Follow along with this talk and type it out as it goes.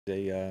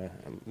A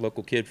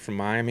local kid from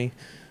Miami,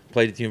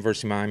 played at the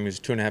University of Miami. He was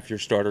a 2.5-year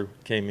starter,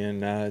 came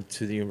in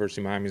to the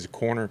University of Miami as a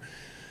corner,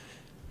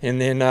 and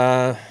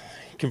then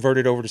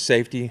converted over to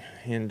safety.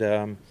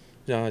 And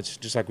it's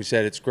just like we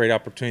said, it's a great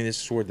opportunity.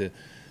 This is where the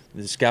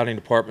scouting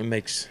department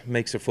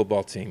makes a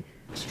football team.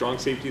 Strong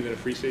safety than a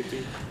free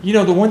safety? You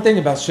know, the one thing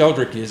about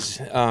Sheldrick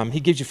is he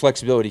gives you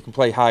flexibility. He can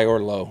play high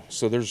or low.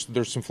 So there's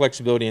some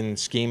flexibility in the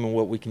scheme and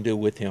what we can do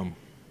with him.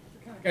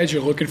 Guys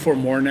you're looking for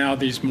more now,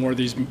 these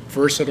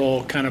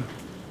versatile kind of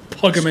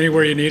plug them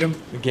anywhere you need them?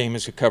 The game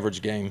is a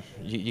coverage game.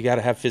 You got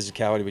to have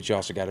physicality, but you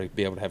also got to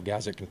be able to have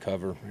guys that can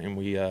cover. And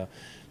we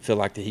feel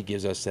like that he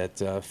gives us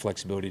that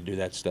flexibility to do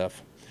that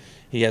stuff.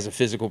 He has a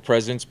physical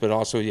presence, but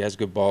also he has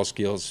good ball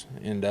skills,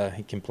 and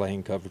he can play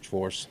in coverage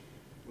for us.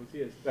 Was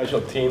he a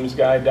special teams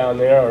guy down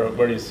there, or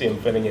where do you see him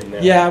fitting in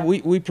there? Yeah,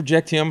 we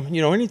project him.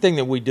 You know, anything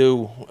that we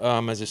do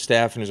as a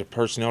staff and as a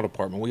personnel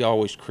department, we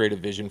always create a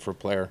vision for a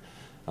player.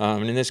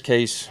 And in this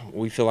case,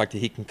 we feel like that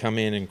he can come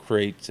in and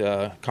create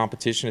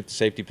competition at the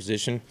safety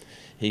position.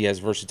 He has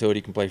versatility.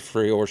 He can play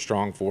free or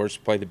strong for us,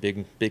 play the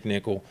big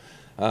nickel.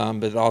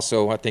 But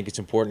also, I think it's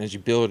important as you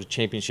build a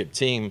championship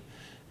team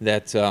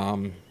that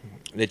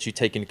that you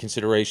take into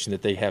consideration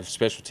that they have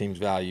special teams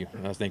value.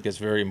 I think that's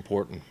very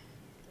important.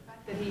 The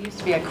fact that he used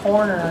to be a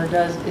corner,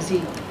 does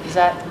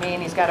that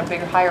mean he's got a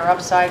bigger, higher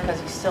upside because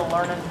he's still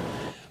learning?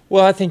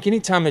 Well, I think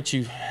anytime that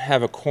you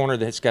have a corner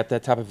that's got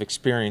that type of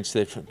experience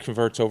that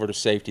converts over to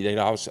safety, that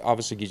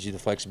obviously gives you the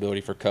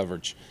flexibility for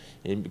coverage.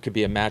 It could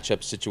be a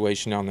matchup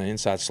situation on the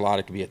inside slot.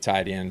 It could be a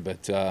tight end,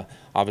 but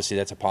obviously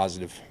that's a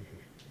positive.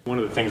 One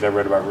of the things I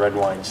read about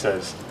Redwine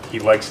says he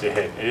likes to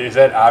hit. Is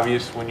that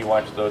obvious when you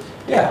watch those?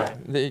 Yeah,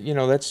 you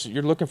know,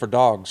 you're looking for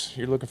dogs.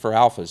 You're looking for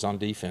alphas on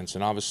defense,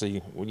 and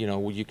obviously, you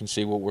know, you can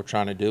see what we're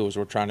trying to do is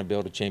we're trying to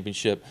build a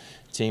championship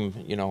team.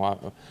 You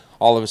know,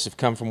 all of us have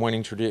come from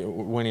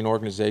winning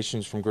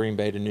organizations, from Green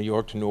Bay to New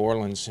York to New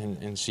Orleans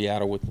and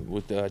Seattle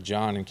with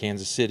John in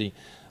Kansas City.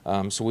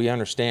 So we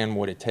understand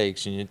what it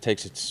takes, and it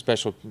takes a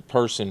special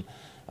person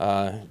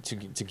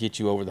to get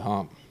you over the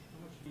hump.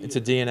 It's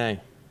a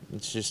DNA.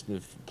 It's just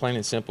plain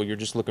and simple. You're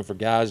just looking for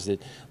guys that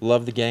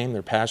love the game.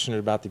 They're passionate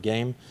about the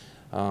game,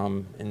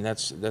 and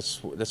that's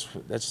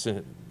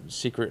the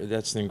secret.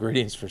 That's the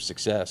ingredients for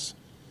success.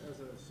 As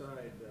an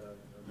aside,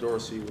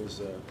 Dorsey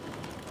was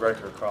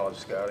director of college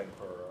scouting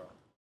for